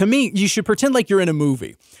 To me, you should pretend like you're in a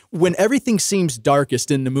movie. When everything seems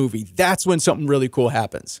darkest in the movie, that's when something really cool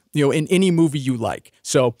happens, in any movie you like.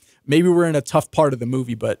 So maybe we're in a tough part of the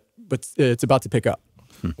movie, but it's about to pick up.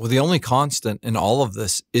 Well, the only constant in all of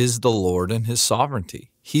this is the Lord and his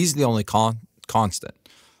sovereignty. He's the only constant.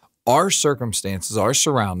 Our circumstances, our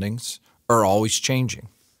surroundings are always changing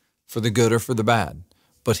for the good or for the bad.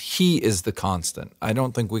 But he is the constant. I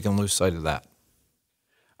don't think we can lose sight of that.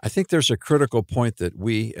 I think there's a critical point that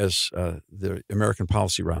we, as the American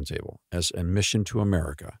Policy Roundtable, as a mission to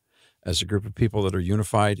America, as a group of people that are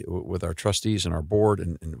unified with our trustees and our board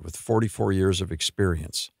and with 44 years of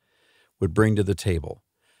experience, would bring to the table.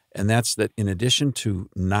 And that's that in addition to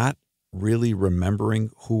not really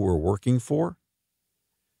remembering who we're working for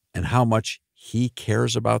and how much he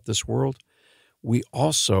cares about this world, we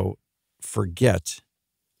also forget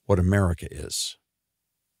what America is.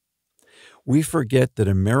 We forget that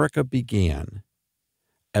America began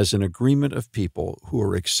as an agreement of people who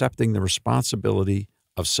are accepting the responsibility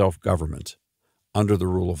of self-government under the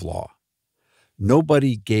rule of law.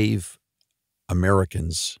 Nobody gave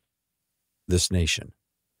Americans this nation.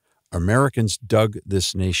 Americans dug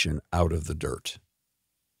this nation out of the dirt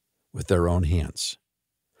with their own hands.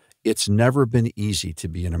 It's never been easy to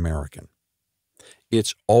be an American.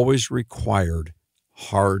 It's always required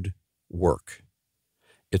hard work.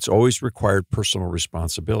 It's always required personal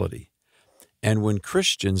responsibility. And when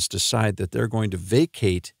Christians decide that they're going to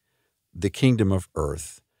vacate the kingdom of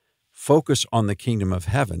earth, focus on the kingdom of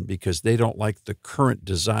heaven because they don't like the current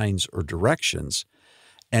designs or directions,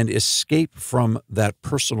 and escape from that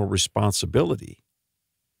personal responsibility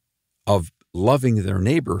of loving their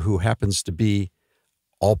neighbor who happens to be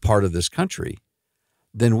all part of this country,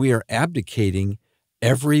 then we are abdicating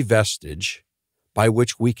every vestige by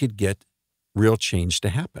which we could get real change to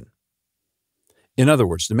happen. In other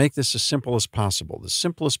words, to make this as simple as possible, the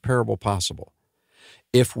simplest parable possible,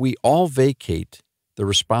 if we all vacate the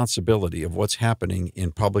responsibility of what's happening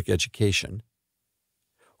in public education,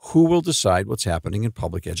 who will decide what's happening in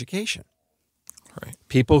public education? Right.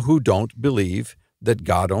 People who don't believe that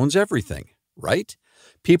God owns everything, right?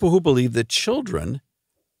 People who believe that children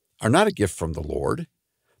are not a gift from the Lord.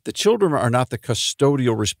 The children are not the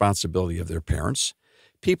custodial responsibility of their parents.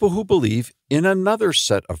 People who believe in another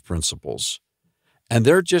set of principles, and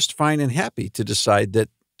they're just fine and happy to decide that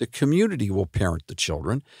the community will parent the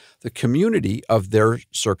children. The community of their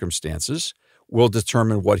circumstances will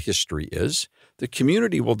determine what history is. The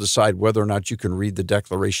community will decide whether or not you can read the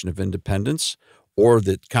Declaration of Independence or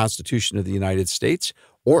the Constitution of the United States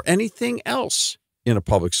or anything else in a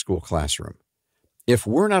public school classroom. If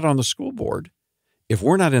we're not on the school board, if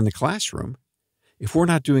we're not in the classroom, if we're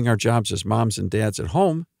not doing our jobs as moms and dads at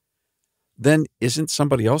home, then isn't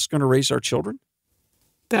somebody else going to raise our children?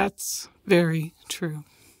 That's very true.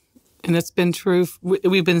 And it's been true.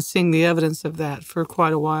 We've been seeing the evidence of that for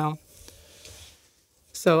quite a while.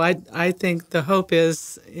 So I think the hope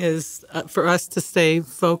is for us to stay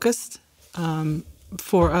focused,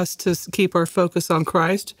 for us to keep our focus on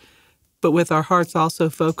Christ, but with our hearts also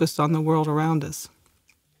focused on the world around us.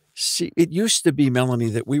 See, it used to be, Melanie,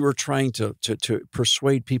 that we were trying to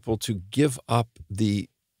persuade people to give up the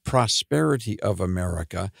prosperity of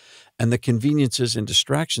America and the conveniences and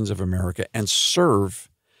distractions of America and serve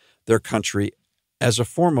their country as a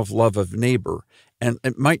form of love of neighbor. And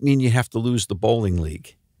it might mean you have to lose the bowling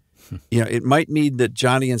league. It might mean that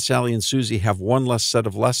Johnny and Sally and Susie have one less set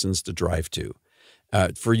of lessons to drive to.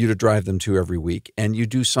 for you to drive them to every week, and you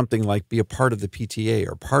do something like be a part of the PTA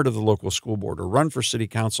or part of the local school board or run for city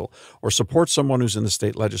council or support someone who's in the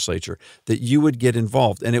state legislature, that you would get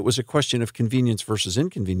involved. And it was a question of convenience versus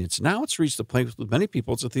inconvenience. Now it's reached the place with many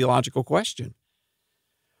people, it's a theological question.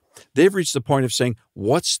 They've reached the point of saying,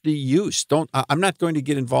 what's the use? I'm not going to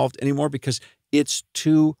get involved anymore because it's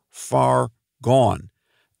too far gone.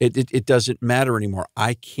 It doesn't matter anymore.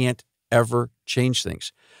 I can't ever change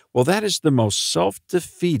things. Well, that is the most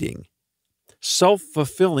self-defeating,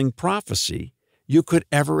 self-fulfilling prophecy you could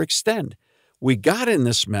ever extend. We got in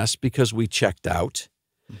this mess because we checked out.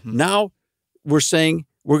 Mm-hmm. Now we're saying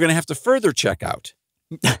we're going to have to further check out.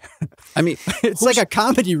 I mean, it's like a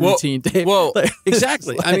comedy routine, Dave. Well,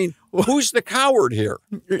 exactly. I mean, who's the coward here?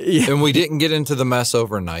 Yeah. And we didn't get into the mess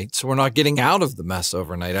overnight, so we're not getting out of the mess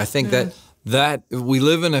overnight. I think that we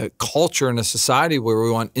live in a culture and a society where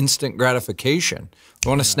we want instant gratification. We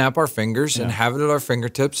want to snap our fingers and have it at our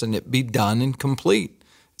fingertips and it be done and complete.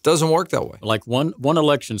 It doesn't work that way. Like one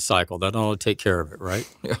election cycle, that ought to take care of it,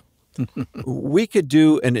 right? Yeah. We could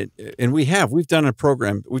do, and we've done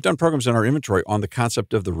programs in our inventory on the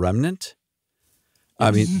concept of the remnant.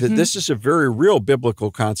 I mean, this is a very real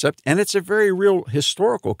biblical concept, and it's a very real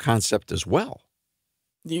historical concept as well.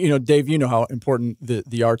 You know, Dave, you know how important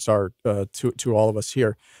the arts are to all of us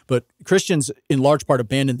here. But Christians, in large part,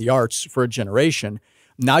 abandoned the arts for a generation.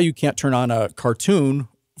 Now you can't turn on a cartoon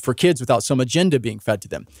for kids without some agenda being fed to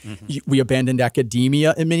them. Mm-hmm. We abandoned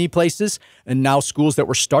academia in many places, and now schools that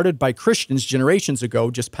were started by Christians generations ago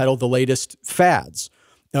just peddle the latest fads.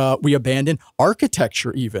 We abandoned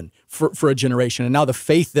architecture even for a generation, and now the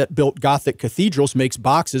faith that built Gothic cathedrals makes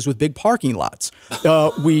boxes with big parking lots.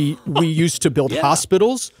 We used to build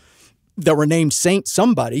hospitals that were named Saint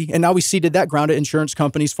somebody, and now we ceded that ground to insurance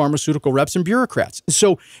companies, pharmaceutical reps, and bureaucrats.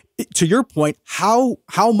 So, to your point, how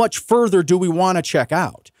much further do we want to check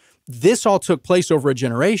out? This all took place over a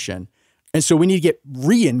generation, and so we need to get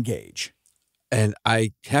re-engage. And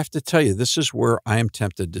I have to tell you, this is where I am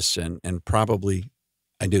tempted to sin, and probably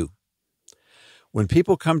I do. When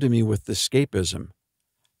people come to me with escapism,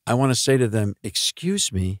 I want to say to them,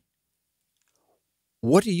 excuse me,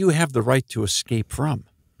 what do you have the right to escape from?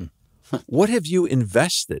 What have you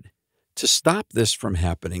invested to stop this from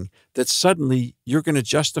happening that suddenly you're going to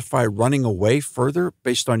justify running away further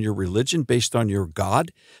based on your religion, based on your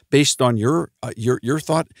God, based on your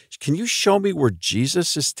thought? Can you show me where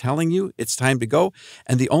Jesus is telling you it's time to go?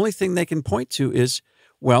 And the only thing they can point to is,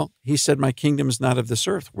 well, he said, my kingdom is not of this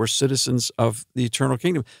earth. We're citizens of the eternal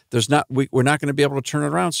kingdom. We're not going to be able to turn it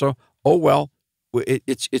around. So, oh, well,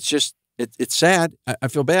 it's sad. I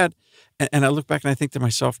feel bad. And I look back and I think to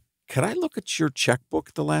myself, could I look at your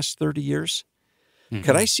checkbook the last 30 years? Mm-hmm.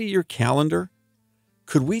 Could I see your calendar?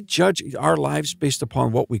 Could we judge our lives based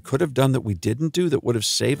upon what we could have done that we didn't do that would have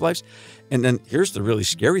saved lives? And then here's the really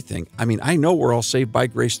scary thing. I mean, I know we're all saved by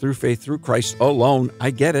grace through faith through Christ alone. I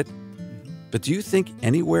get it. But do you think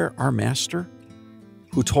anywhere our master,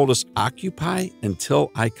 who told us, occupy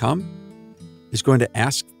until I come, is going to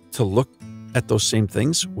ask to look at those same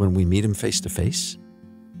things when we meet him face to face?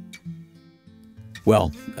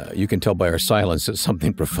 Well, you can tell by our silence that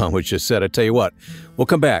something profound was just said. I tell you what, we'll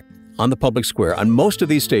come back on the public square. On most of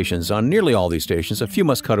these stations, on nearly all these stations, a few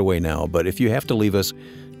must cut away now, but if you have to leave us,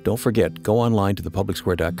 don't forget, go online to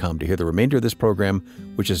thepublicsquare.com to hear the remainder of this program,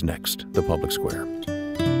 which is next, The Public Square.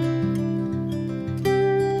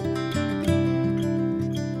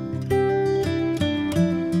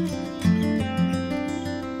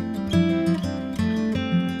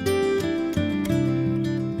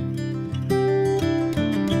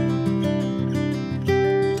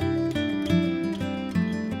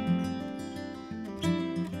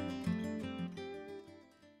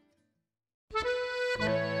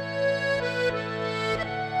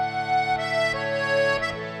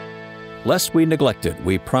 Lest we neglect it,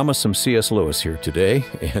 we promised some C.S. Lewis here today.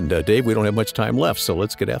 And Dave, we don't have much time left, so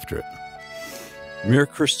let's get after it. Mere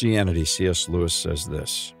Christianity, C.S. Lewis says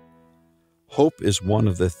this: hope is one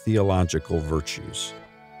of the theological virtues.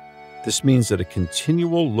 This means that a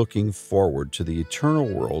continual looking forward to the eternal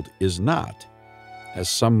world is not, as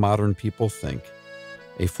some modern people think,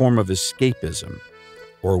 a form of escapism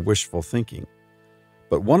or wishful thinking,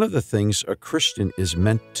 but one of the things a Christian is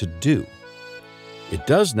meant to do. It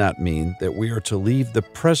does not mean that we are to leave the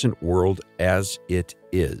present world as it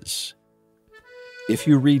is. If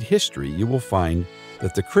you read history, you will find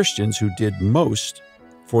that the Christians who did most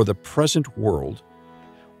for the present world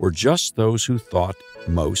were just those who thought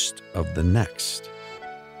most of the next.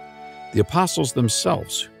 The apostles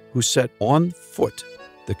themselves, who set on foot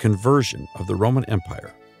the conversion of the Roman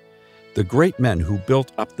Empire, the great men who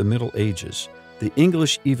built up the Middle Ages, the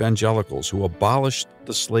English evangelicals who abolished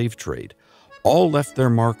the slave trade all left their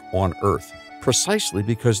mark on earth precisely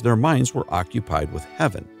because their minds were occupied with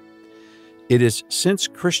heaven. It is since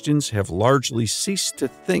Christians have largely ceased to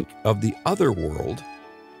think of the other world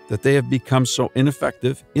that they have become so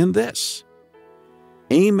ineffective in this.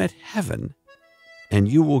 Aim at heaven,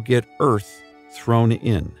 and you will get earth thrown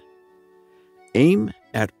in. Aim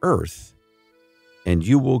at earth, and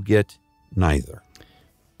you will get neither.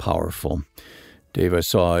 Powerful. Dave, I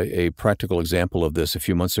saw a practical example of this a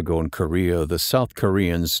few months ago in Korea. The South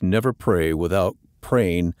Koreans never pray without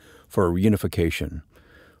praying for reunification,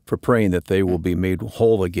 for praying that they will be made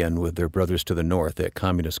whole again with their brothers to the north, that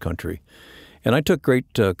communist country. And I took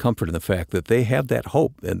great comfort in the fact that they have that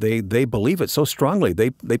hope, and they believe it so strongly.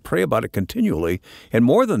 They pray about it continually. And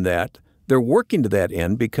more than that, they're working to that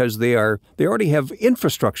end because they already have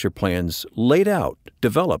infrastructure plans laid out,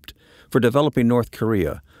 developed, for developing North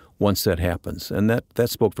Korea once that happens. And that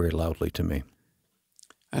spoke very loudly to me.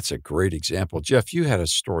 That's a great example. Jeff, you had a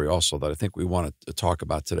story also that I think we wanted to talk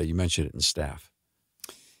about today. You mentioned it in staff.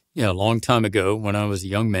 Yeah, a long time ago when I was a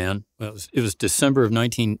young man, it was December of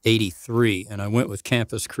 1983, and I went with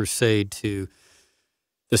Campus Crusade to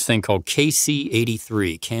this thing called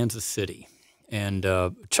KC83, Kansas City. And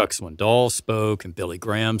Chuck Swindoll spoke, and Billy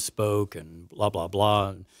Graham spoke, and blah, blah,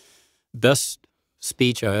 blah. Best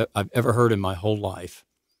speech I've ever heard in my whole life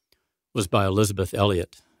was by Elizabeth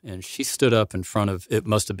Elliot. And she stood up in front of, it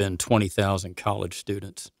must have been 20,000 college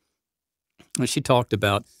students. And she talked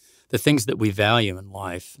about the things that we value in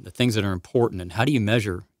life, the things that are important, and how do you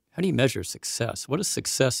measure success? What is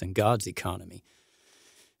success in God's economy?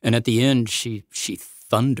 And at the end, she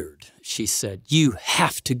thundered. She said, "You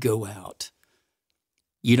have to go out.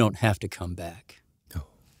 You don't have to come back." Oh.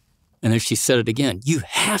 And then she said it again, "You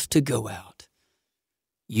have to go out.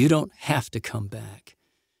 You don't have to come back."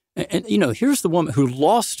 And here's the woman who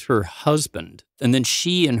lost her husband, and then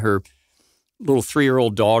she and her little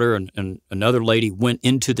 3-year-old daughter and another lady went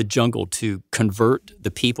into the jungle to convert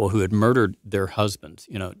the people who had murdered their husbands,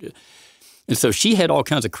 And so she had all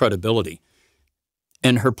kinds of credibility.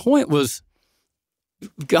 And her point was,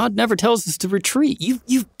 God never tells us to retreat.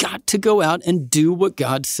 You've got to go out and do what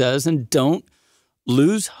God says, and don't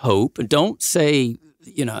lose hope. Don't say,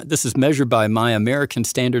 this is measured by my American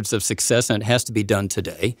standards of success and it has to be done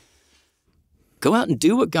today. Go out and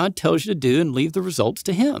do what God tells you to do and leave the results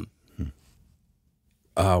to Him.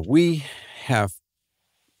 We have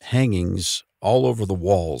hangings all over the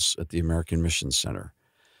walls at the American Mission Center.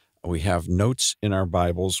 We have notes in our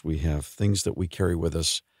Bibles. We have things that we carry with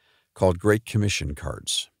us called Great Commission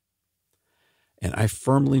cards. And I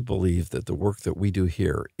firmly believe that the work that we do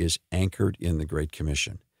here is anchored in the Great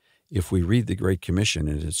Commission. If we read the Great Commission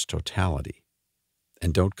in its totality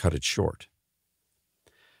and don't cut it short.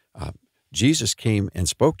 Jesus came and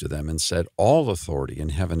spoke to them and said, "All authority in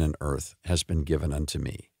heaven and earth has been given unto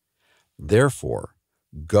me. Therefore,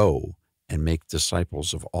 go and make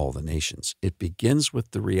disciples of all the nations." It begins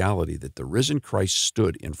with the reality that the risen Christ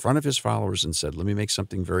stood in front of his followers and said, let me make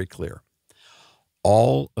something very clear.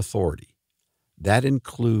 All authority, that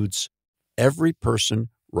includes every person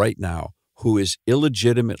right now who is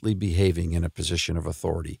illegitimately behaving in a position of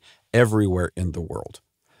authority everywhere in the world.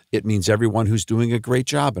 It means everyone who's doing a great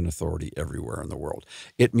job in authority everywhere in the world.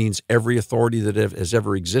 It means every authority that has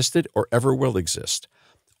ever existed or ever will exist.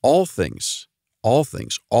 All things,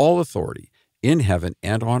 all authority in heaven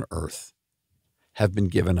and on earth have been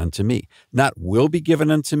given unto me. Not will be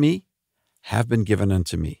given unto me, have been given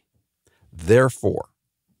unto me. Therefore,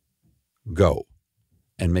 go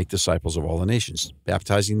and make disciples of all the nations,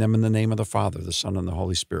 baptizing them in the name of the Father, the Son, and the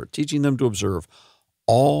Holy Spirit, teaching them to observe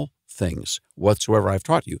all things whatsoever I've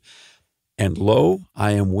taught you. And lo,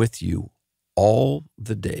 I am with you all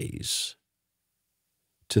the days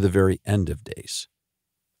to the very end of days.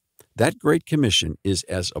 That Great Commission is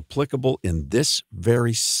as applicable in this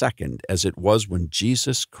very second as it was when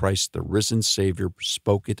Jesus Christ, the risen Savior,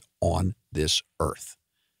 spoke it on this earth.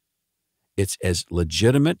 It's as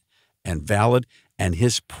legitimate and valid, and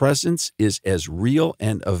his presence is as real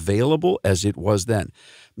and available as it was then.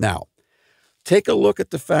 Now, take a look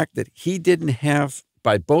at the fact that he didn't have,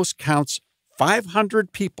 by both counts,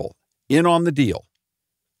 500 people in on the deal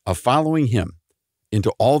of following him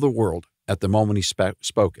into all the world at the moment he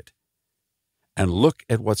spoke it. And look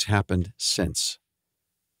at what's happened since.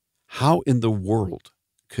 How in the world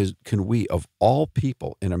can we, of all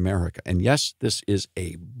people in America, and yes, this is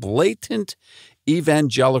a blatant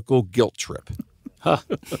evangelical guilt trip.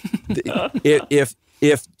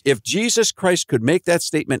 If Jesus Christ could make that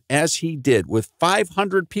statement as he did with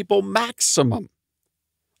 500 people maximum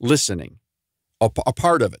listening, a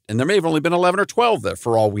part of it. And there may have only been 11 or 12 there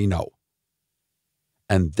for all we know.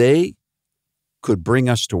 And they could bring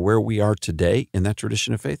us to where we are today in that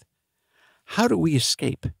tradition of faith. How do we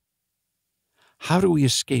escape? How do we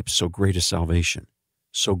escape so great a salvation,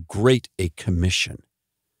 so great a commission,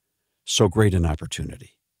 so great an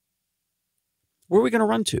opportunity? Where are we going to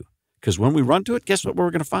run to? Because when we run to it, guess what we're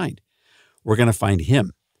going to find? We're going to find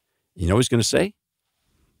him. You know what he's going to say?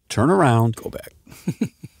 Turn around. Go back.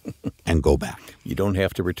 And go back. You don't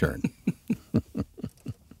have to return.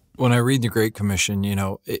 When I read the Great Commission,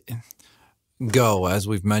 go, as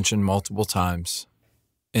we've mentioned multiple times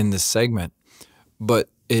in this segment, but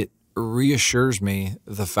it reassures me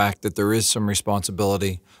the fact that there is some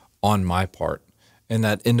responsibility on my part in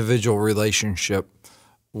that individual relationship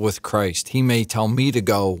with Christ. He may tell me to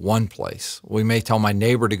go one place. We may tell my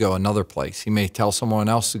neighbor to go another place. He may tell someone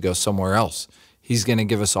else to go somewhere else. He's going to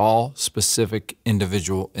give us all specific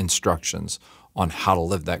individual instructions on how to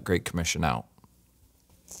live that Great Commission out.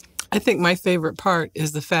 I think my favorite part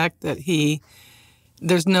is the fact that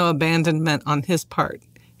there's no abandonment on his part.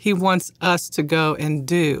 He wants us to go and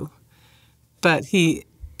do, but he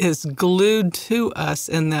is glued to us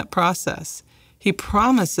in that process. He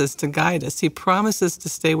promises to guide us. He promises to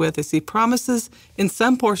stay with us. He promises in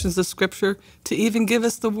some portions of Scripture to even give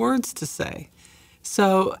us the words to say.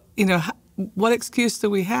 So, what excuse do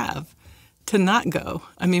we have to not go?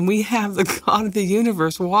 I mean, we have the God of the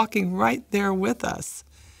universe walking right there with us.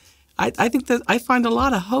 I think that I find a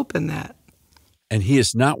lot of hope in that. And he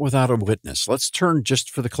is not without a witness. Let's turn just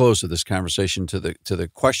for the close of this conversation to the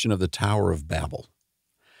question of the Tower of Babel.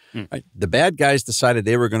 Right? The bad guys decided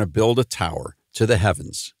they were going to build a tower to the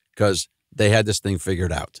heavens because they had this thing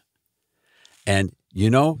figured out. And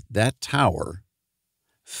that tower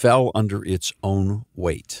fell under its own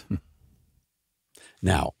weight.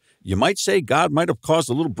 Now, you might say God might have caused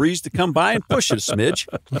a little breeze to come by and push it a smidge,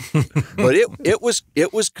 but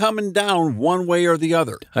it was coming down one way or the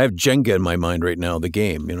other. I have Jenga in my mind right now, the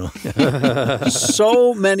game,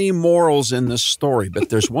 So many morals in this story, but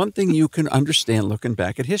there's one thing you can understand looking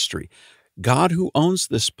back at history. God, who owns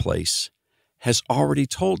this place, has already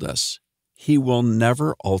told us he will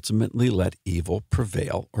never ultimately let evil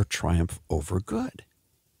prevail or triumph over good.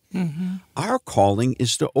 Mm-hmm. Our calling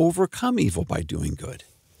is to overcome evil by doing good.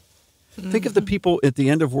 Think of the people at the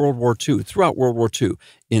end of World War II, throughout World War II,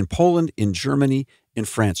 in Poland, in Germany, in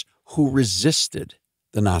France, who resisted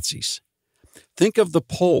the Nazis. Think of the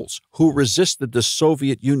Poles who resisted the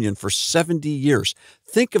Soviet Union for 70 years.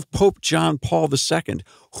 Think of Pope John Paul II,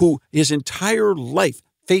 who his entire life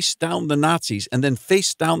faced down the Nazis and then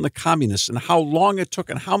faced down the communists, and how long it took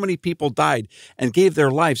and how many people died and gave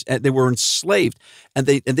their lives. They were enslaved, and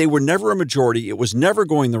they were never a majority. It was never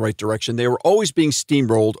going the right direction. They were always being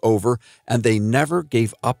steamrolled over, and they never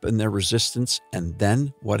gave up in their resistance. And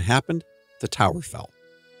then what happened? The tower fell.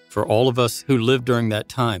 For all of us who lived during that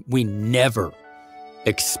time, we never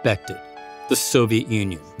expected the Soviet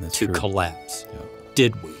Union to collapse,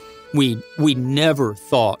 did we? We never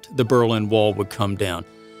thought the Berlin Wall would come down.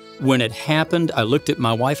 When it happened, I looked at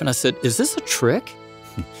my wife and I said, is this a trick?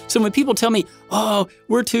 So when people tell me, oh,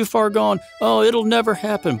 we're too far gone, oh, it'll never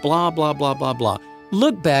happen, blah, blah, blah, blah, blah.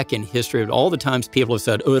 Look back in history at all the times people have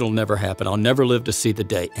said, oh, it'll never happen, I'll never live to see the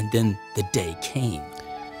day. And then the day came.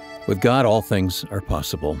 With God, all things are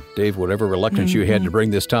possible. Dave, whatever reluctance you had to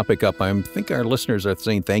bring this topic up, I think our listeners are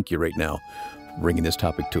saying thank you right now for bringing this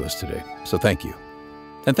topic to us today. So thank you.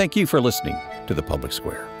 And thank you for listening to The Public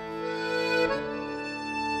Square.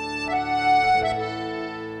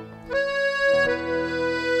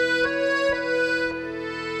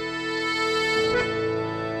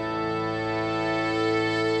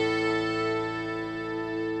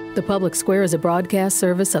 The Public Square is a broadcast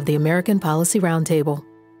service of the American Policy Roundtable.